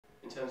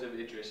terms of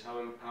Idris, how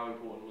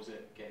important was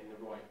it getting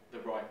the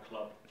right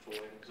club for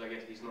him? Because I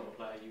guess he's not a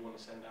player you want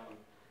to send out and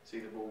see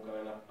the ball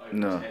going up over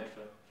his head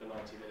for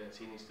 90 minutes.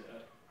 He needs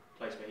a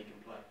place where he can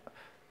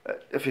play.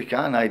 If he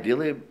can,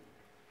 ideally,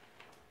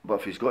 but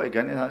if he's got to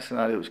get into that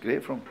scenario, it's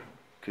great for him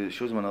because it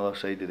shows him another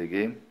side of the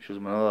game, shows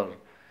him another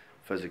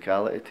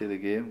physicality to the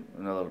game.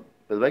 But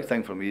the big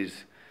thing for me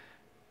is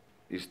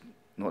he's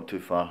not too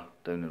far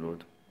down the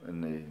road,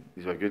 and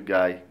he's a good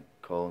guy,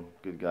 Colin,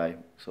 good guy.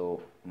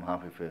 So I'm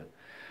happy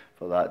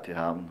for that to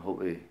happen.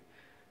 Hopefully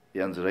he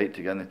earns the right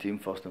to get in the team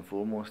first and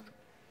foremost.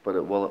 But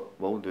it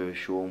will do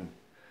show him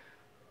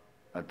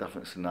a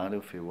different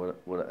scenario for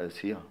what it is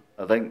here.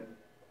 I think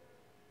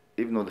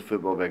even though the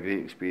football will be a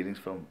great experience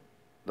for him,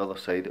 the other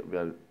side it will be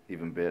an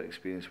even better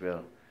experience where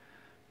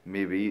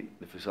maybe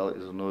the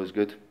facilities are not as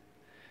good.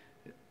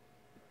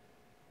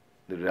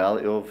 The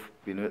reality of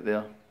being out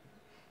there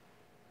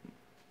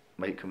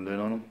might come down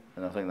on him,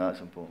 and I think that's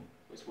important.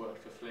 It's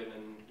worked for Flynn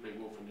and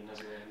Woolfenden,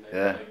 hasn't it?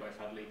 And they both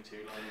had League Two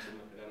lines, and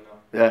look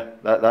at them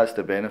now. Yeah, that's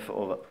the benefit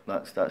of it.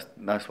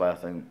 That's why I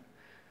think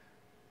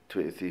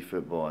 23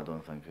 football I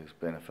don't think is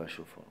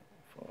beneficial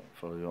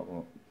for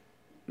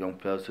young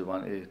players who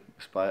want to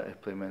aspire to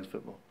play men's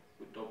football.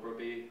 Would Dobra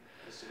be?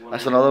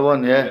 That's another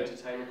one, yeah.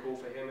 Entertainment call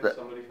for him if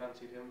somebody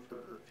fancied him for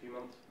a few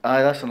months.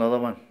 Aye, that's another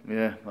one.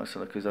 Yeah, that's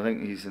because I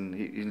think he's in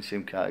the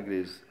same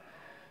category as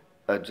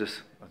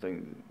Idris. I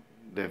think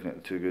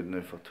definitely too good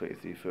now for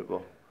 23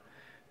 football.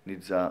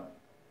 Needs that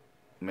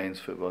men's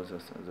football as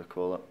I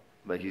call it,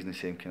 but he's in the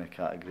same kind of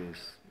category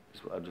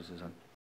as what Idris is in.